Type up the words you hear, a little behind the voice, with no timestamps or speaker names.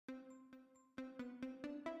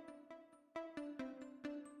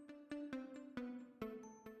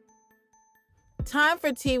Time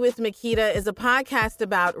for Tea with Makita is a podcast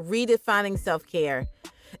about redefining self-care.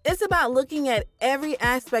 It's about looking at every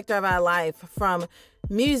aspect of our life, from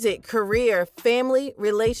music, career, family,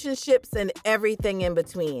 relationships, and everything in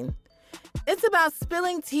between. It's about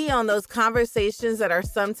spilling tea on those conversations that are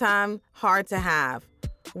sometimes hard to have.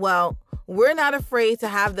 Well, we're not afraid to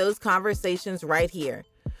have those conversations right here.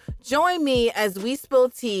 Join me as we spill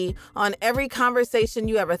tea on every conversation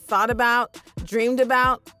you ever thought about, dreamed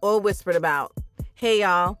about, or whispered about. Hey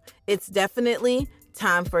y'all, it's definitely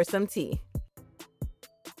time for some tea.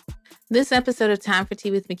 This episode of Time for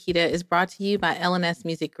Tea with Makita is brought to you by L&S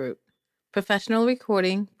Music Group. Professional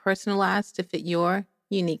recording, personalized to fit your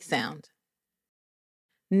unique sound.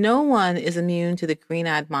 No one is immune to the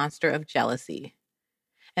green-eyed monster of jealousy.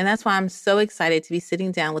 And that's why I'm so excited to be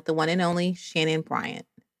sitting down with the one and only Shannon Bryant.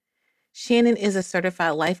 Shannon is a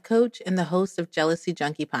certified life coach and the host of Jealousy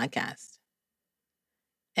Junkie podcast.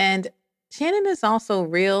 And Shannon is also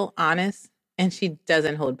real, honest, and she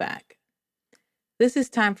doesn't hold back. This is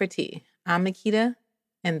Time for Tea. I'm Makita,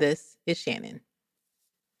 and this is Shannon.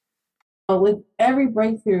 With every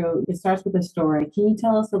breakthrough, it starts with a story. Can you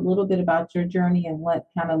tell us a little bit about your journey and what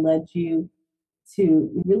kind of led you to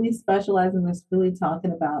really specialize in this, really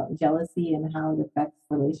talking about jealousy and how it affects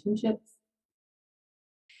relationships?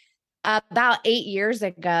 About 8 years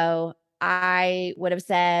ago, I would have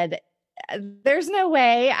said, there's no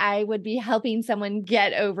way I would be helping someone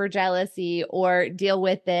get over jealousy or deal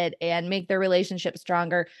with it and make their relationship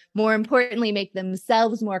stronger. More importantly, make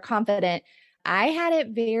themselves more confident. I had it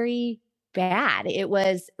very bad. It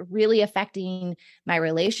was really affecting my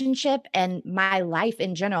relationship and my life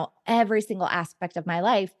in general, every single aspect of my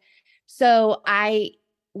life. So I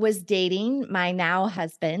was dating my now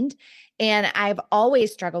husband, and I've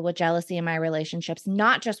always struggled with jealousy in my relationships,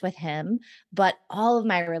 not just with him, but all of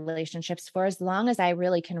my relationships for as long as I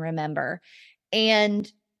really can remember. And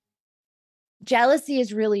jealousy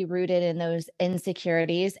is really rooted in those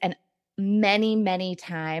insecurities. And many, many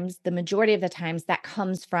times, the majority of the times, that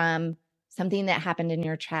comes from something that happened in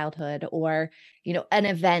your childhood or, an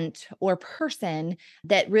event or person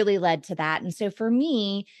that really led to that. And so for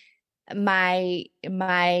me, my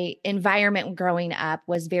environment growing up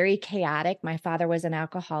was very chaotic. My father was an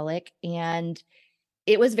alcoholic, and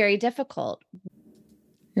it was very difficult.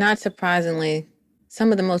 Not surprisingly,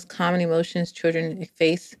 some of the most common emotions children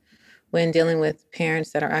face when dealing with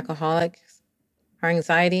parents that are alcoholics are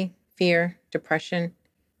anxiety, fear, depression,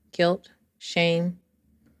 guilt, shame,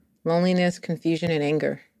 loneliness, confusion, and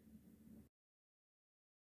anger.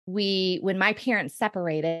 When my parents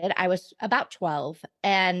separated, I was about 12,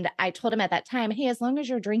 and I told him at that time, hey, as long as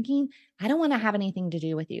you're drinking, I don't want to have anything to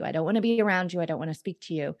do with you. I don't want to be around you. I don't want to speak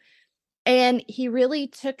to you. And he really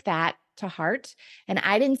took that to heart. And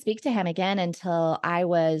I didn't speak to him again until I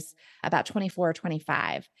was about 24 or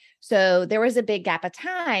 25. So there was a big gap of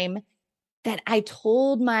time that I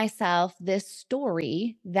told myself this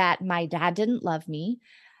story that my dad didn't love me.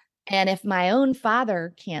 And if my own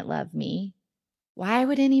father can't love me, why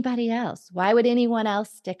would anybody else? Why would anyone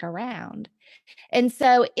else stick around? And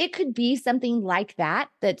so it could be something like that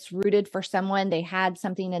that's rooted for someone. They had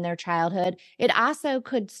something in their childhood. It also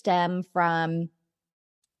could stem from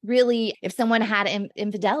really if someone had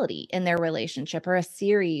infidelity in their relationship or a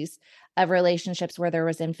series of relationships where there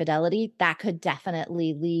was infidelity, that could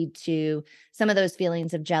definitely lead to some of those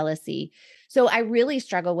feelings of jealousy. So I really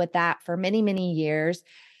struggled with that for many, many years.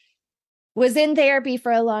 Was in therapy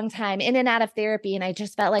for a long time, in and out of therapy. And I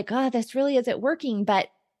just felt like, oh, this really isn't working. But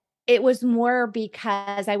it was more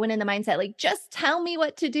because I went in the mindset, like, just tell me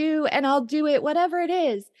what to do and I'll do it, whatever it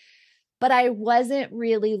is. But I wasn't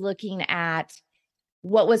really looking at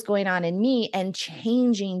what was going on in me and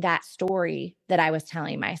changing that story that I was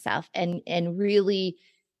telling myself and really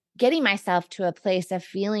getting myself to a place of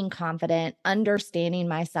feeling confident, understanding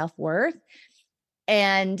my self-worth.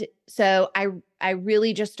 And so I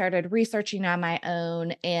really just started researching on my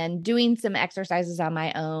own and doing some exercises on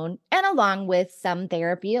my own, and along with some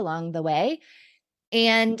therapy along the way.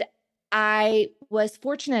 And I was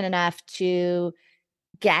fortunate enough to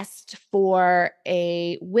guest for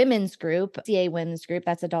a women's group, CA Women's Group,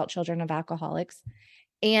 that's Adult Children of Alcoholics.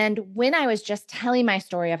 And when I was just telling my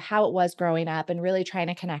story of how it was growing up and really trying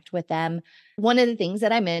to connect with them, one of the things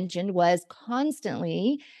that I mentioned was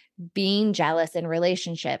constantly being jealous in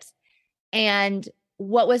relationships. And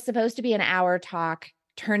what was supposed to be an hour talk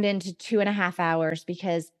turned into 2.5 hours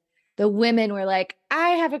because the women were like, I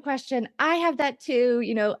have a question. I have that too.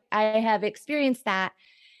 I have experienced that.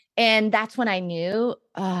 And that's when I knew,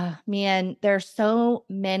 man, there's so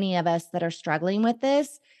many of us that are struggling with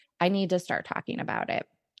this. I need to start talking about it.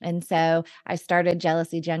 And so I started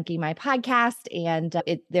Jealousy Junkie, my podcast, and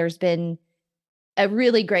there's been a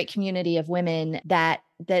really great community of women that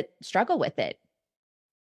struggle with it,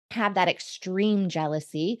 have that extreme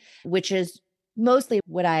jealousy, which is mostly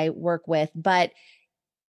what I work with. But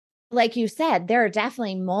like you said, there are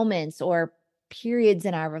definitely moments or periods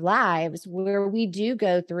in our lives where we do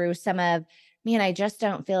go through some of, man, I just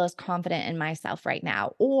don't feel as confident in myself right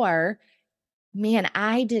now. Or, man,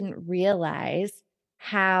 I didn't realize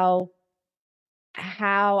how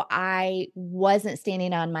I wasn't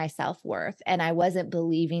standing on my self-worth and I wasn't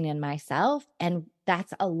believing in myself. And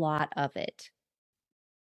that's a lot of it.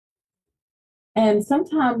 And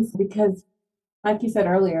sometimes, because, like you said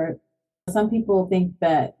earlier, some people think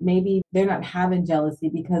that maybe they're not having jealousy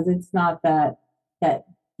because it's not that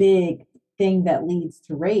big thing that leads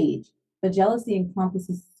to rage. But jealousy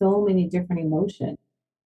encompasses so many different emotions.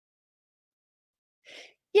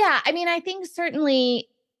 Yeah. I mean, I think certainly,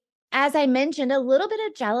 as I mentioned, a little bit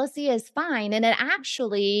of jealousy is fine. And it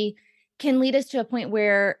actually can lead us to a point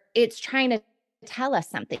where it's trying to tell us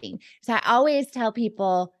something. So I always tell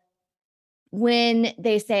people when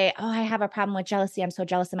they say, oh, I have a problem with jealousy, I'm so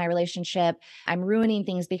jealous in my relationship, I'm ruining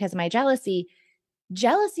things because of my jealousy.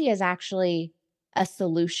 Jealousy is actually a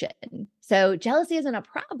solution. So jealousy isn't a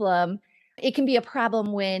problem. It can be a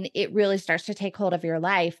problem when it really starts to take hold of your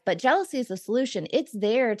life, but jealousy is a solution. It's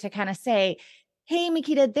there to kind of say, hey,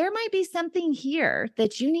 Makita, there might be something here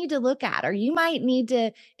that you need to look at, or you might need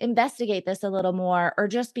to investigate this a little more, or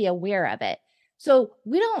just be aware of it. So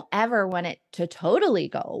we don't ever want it to totally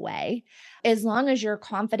go away. As long as you're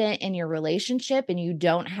confident in your relationship and you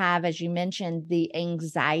don't have, as you mentioned, the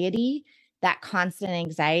anxiety, that constant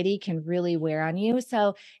anxiety can really wear on you.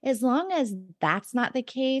 So as long as that's not the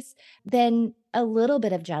case, then a little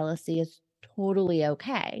bit of jealousy is totally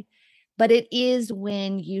okay. But it is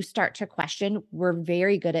when you start to question, we're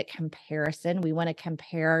very good at comparison. We want to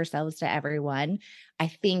compare ourselves to everyone. I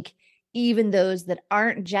think even those that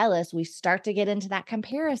aren't jealous, we start to get into that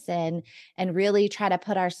comparison and really try to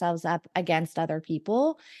put ourselves up against other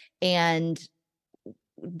people. And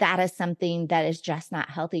that is something that is just not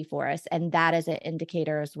healthy for us. And that is an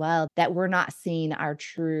indicator as well that we're not seeing our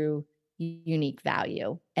true unique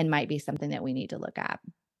value and might be something that we need to look at.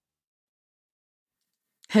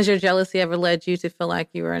 Has your jealousy ever led you to feel like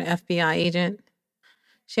you were an FBI agent?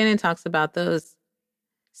 Shannon talks about those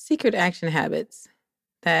secret action habits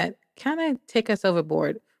that kind of take us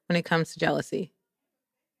overboard when it comes to jealousy.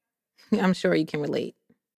 I'm sure you can relate.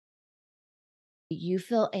 You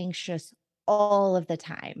feel anxious all of the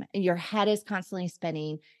time. Your head is constantly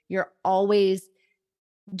spinning. You're always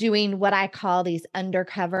doing what I call these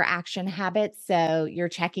undercover action habits. So you're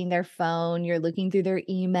checking their phone, you're looking through their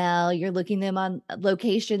email, you're looking them on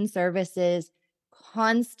location services,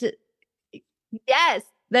 constant. Yes,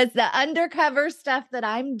 that's the undercover stuff that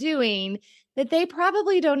I'm doing that they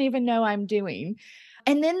probably don't even know I'm doing.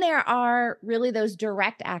 And then there are really those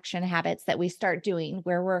direct action habits that we start doing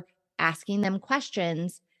where we're asking them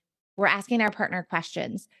questions. We're asking our partner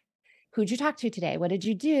questions. Who'd you talk to today? What did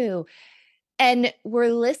you do? And we're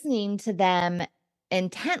listening to them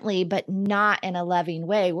intently, but not in a loving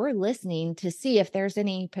way. We're listening to see if there's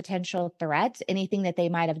any potential threats, anything that they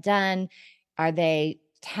might have done. Are they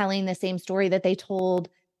telling the same story that they told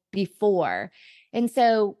before? And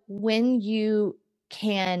so when you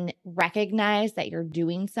can recognize that you're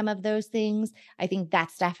doing some of those things, I think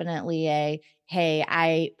that's definitely hey,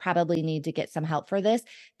 I probably need to get some help for this,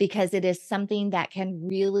 because it is something that can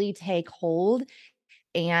really take hold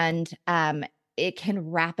and it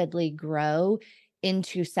can rapidly grow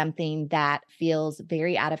into something that feels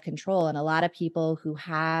very out of control. And a lot of people who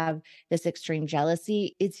have this extreme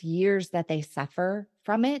jealousy, it's years that they suffer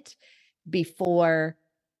from it before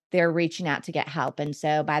they're reaching out to get help. And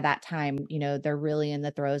so by that time, they're really in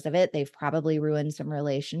the throes of it. They've probably ruined some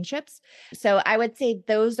relationships. So I would say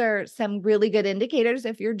those are some really good indicators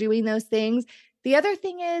if you're doing those things. The other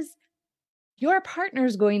thing is, your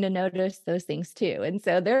partner's going to notice those things too. And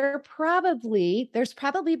so there's probably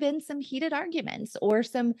been some heated arguments or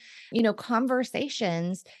some,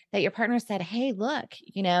 conversations that your partner said, hey, look,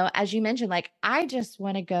 as you mentioned, like, I just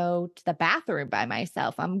want to go to the bathroom by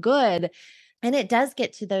myself. I'm good. And it does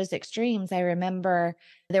get to those extremes. I remember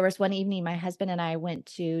there was one evening my husband and I went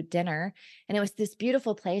to dinner, and it was this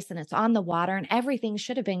beautiful place and it's on the water and everything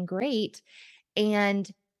should have been great. And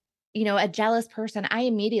a jealous person, I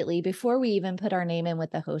immediately, before we even put our name in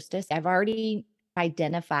with the hostess, I've already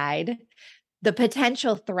identified the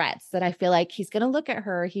potential threats that I feel like he's going to look at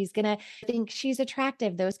her. He's going to think she's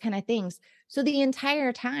attractive, those kind of things. So the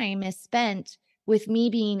entire time is spent with me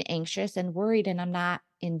being anxious and worried, and I'm not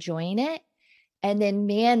enjoying it. And then,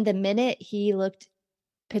 man, the minute he looked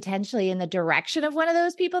potentially in the direction of one of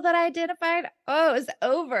those people that I identified, oh, it was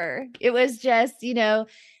over. It was just, the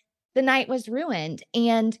night was ruined.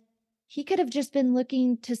 And he could have just been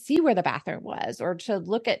looking to see where the bathroom was or to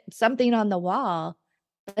look at something on the wall.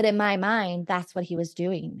 But in my mind, that's what he was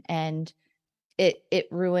doing. And it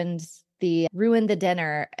ruined the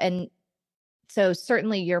dinner. And so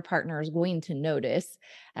certainly your partner is going to notice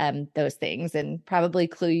those things and probably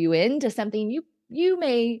clue you into something you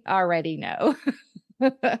may already know.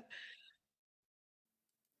 I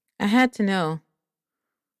had to know,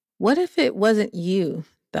 what if it wasn't you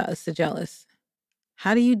that was the jealous?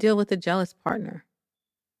 How do you deal with a jealous partner?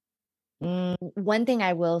 One thing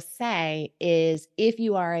I will say is if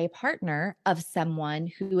you are a partner of someone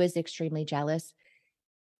who is extremely jealous,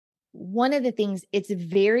 one of the things, it's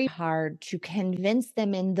very hard to convince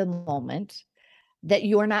them in the moment that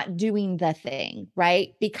you're not doing the thing,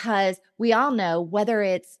 right? Because we all know whether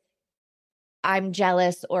it's I'm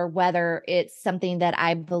jealous or whether it's something that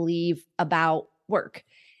I believe about work.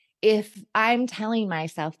 If I'm telling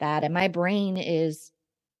myself that and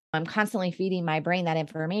I'm constantly feeding my brain that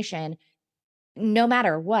information, no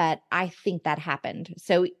matter what, I think that happened.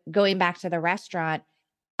 So going back to the restaurant,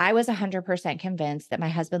 I was 100% convinced that my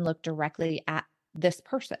husband looked directly at this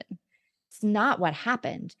person. It's not what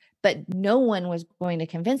happened, but no one was going to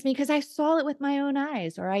convince me because I saw it with my own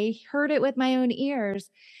eyes or I heard it with my own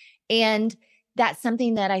ears. And that's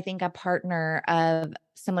something that I think a partner of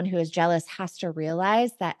someone who is jealous has to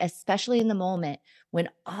realize, that especially in the moment when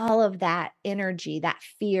all of that energy, that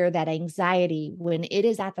fear, that anxiety, when it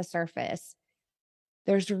is at the surface,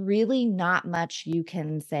 there's really not much you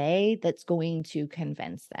can say that's going to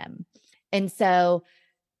convince them. And so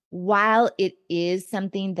while it is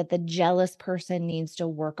something that the jealous person needs to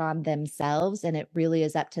work on themselves, and it really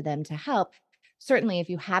is up to them to help, certainly if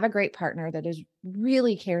you have a great partner that is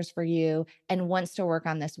really cares for you and wants to work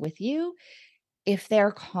on this with you, if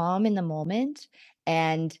they're calm in the moment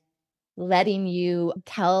and letting you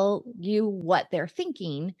tell you what they're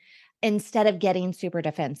thinking instead of getting super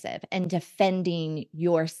defensive and defending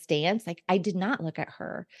your stance, like, I did not look at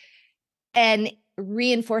her, and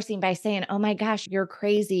reinforcing by saying, oh my gosh, you're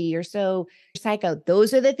crazy, you're so psycho.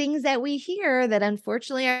 Those are the things that we hear that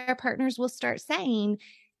unfortunately our partners will start saying.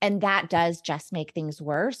 And that does just make things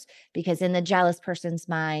worse, because in the jealous person's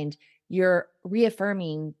mind, you're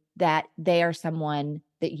reaffirming that they are someone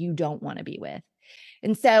that you don't want to be with.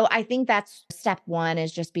 And so I think that's step one,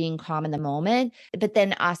 is just being calm in the moment. But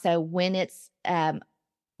then also when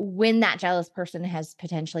that jealous person has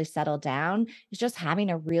potentially settled down, is just having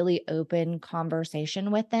a really open conversation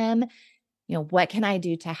with them. What can I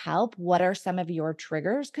do to help? What are some of your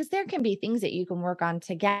triggers? Because there can be things that you can work on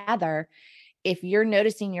together. If you're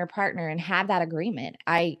noticing your partner and have that agreement,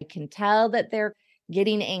 I can tell that they're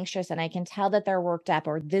getting anxious and I can tell that they're worked up,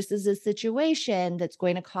 or this is a situation that's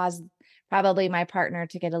going to cause probably my partner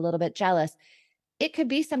to get a little bit jealous. It could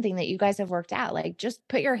be something that you guys have worked out, like just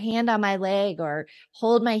put your hand on my leg or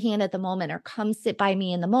hold my hand at the moment or come sit by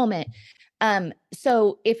me in the moment.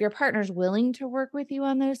 So if your partner's willing to work with you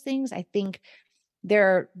on those things, I think there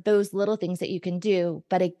are those little things that you can do.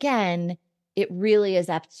 But again, it really is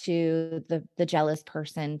up to the jealous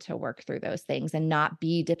person to work through those things and not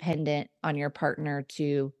be dependent on your partner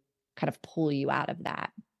to kind of pull you out of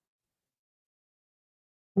that.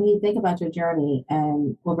 When you think about your journey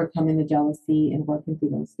and overcoming the jealousy and working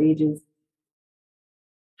through those stages,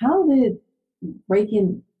 how did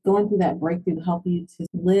going through that breakthrough help you to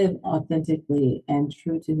live authentically and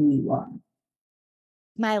true to who you are?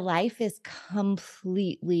 My life is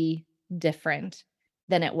completely different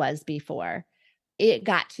than it was before. It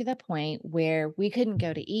got to the point where we couldn't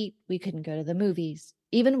go to eat, we couldn't go to the movies.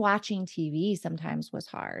 Even watching TV sometimes was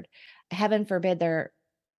hard. Heaven forbid there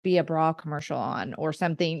be a bra commercial on or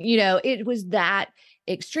something. It was that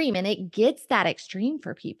extreme, and it gets that extreme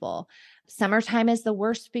for people. Summertime is the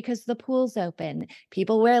worst because the pool's open.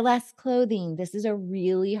 People wear less clothing. This is a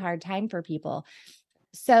really hard time for people.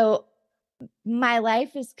 So my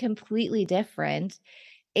life is completely different.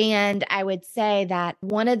 And I would say that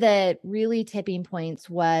one of the really tipping points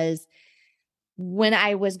was when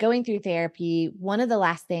I was going through therapy. One of the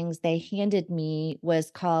last things they handed me was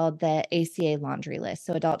called the ACA laundry list.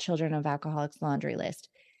 So Adult Children of Alcoholics laundry list.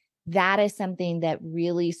 That is something that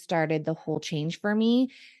really started the whole change for me,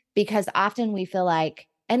 because often we feel like,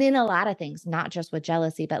 and in a lot of things, not just with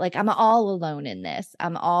jealousy, but like, I'm all alone in this.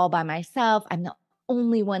 I'm all by myself. I'm the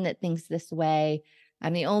only one that thinks this way.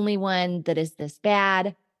 I'm the only one that is this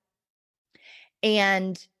bad.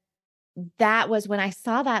 And that was when I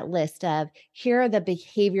saw that list of, here are the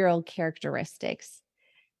behavioral characteristics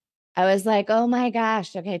I was like, oh my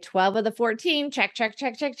gosh, okay, 12 of the 14, check, check,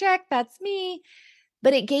 check, check, check. That's me.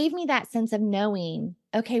 But it gave me that sense of knowing,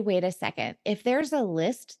 okay, wait a second. If there's a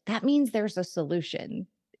list, that means there's a solution.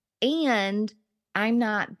 And I'm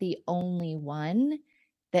not the only one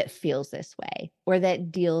that feels this way or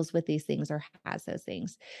that deals with these things or has those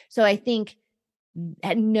things. So I think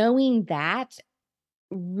knowing that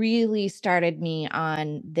really started me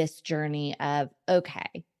on this journey of,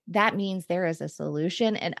 okay, that means there is a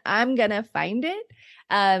solution and I'm going to find it.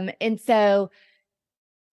 And so,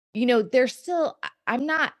 there's still, I'm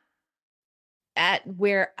not at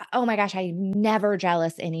where, oh my gosh, I'm never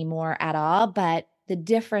jealous anymore at all. But the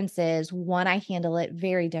difference is, one, I handle it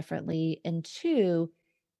very differently. And two,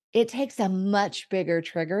 it takes a much bigger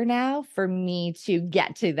trigger now for me to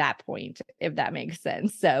get to that point, if that makes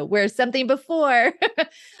sense. So where something before,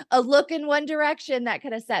 a look in one direction that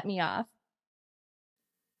could have set me off.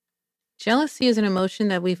 Jealousy is an emotion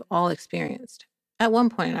that we've all experienced at one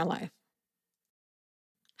point in our life.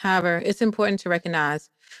 However, it's important to recognize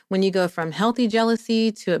when you go from healthy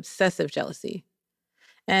jealousy to obsessive jealousy.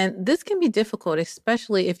 And this can be difficult,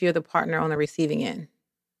 especially if you're the partner on the receiving end.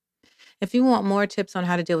 If you want more tips on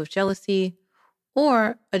how to deal with jealousy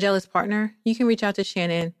or a jealous partner, you can reach out to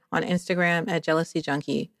Shannon on Instagram at Jealousy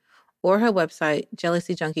Junkie or her website,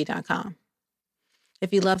 jealousygjunkie.com.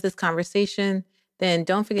 If you love this conversation, then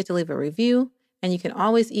don't forget to leave a review, and you can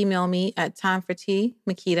always email me at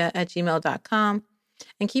timefortea@gmail.com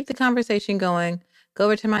and keep the conversation going. Go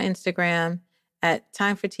over to my Instagram at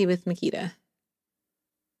timeforteawithmakita.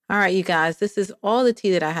 All right, you guys, this is all the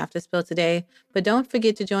tea that I have to spill today, but don't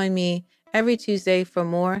forget to join me every Tuesday for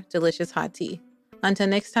more delicious hot tea. Until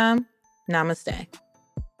next time, namaste.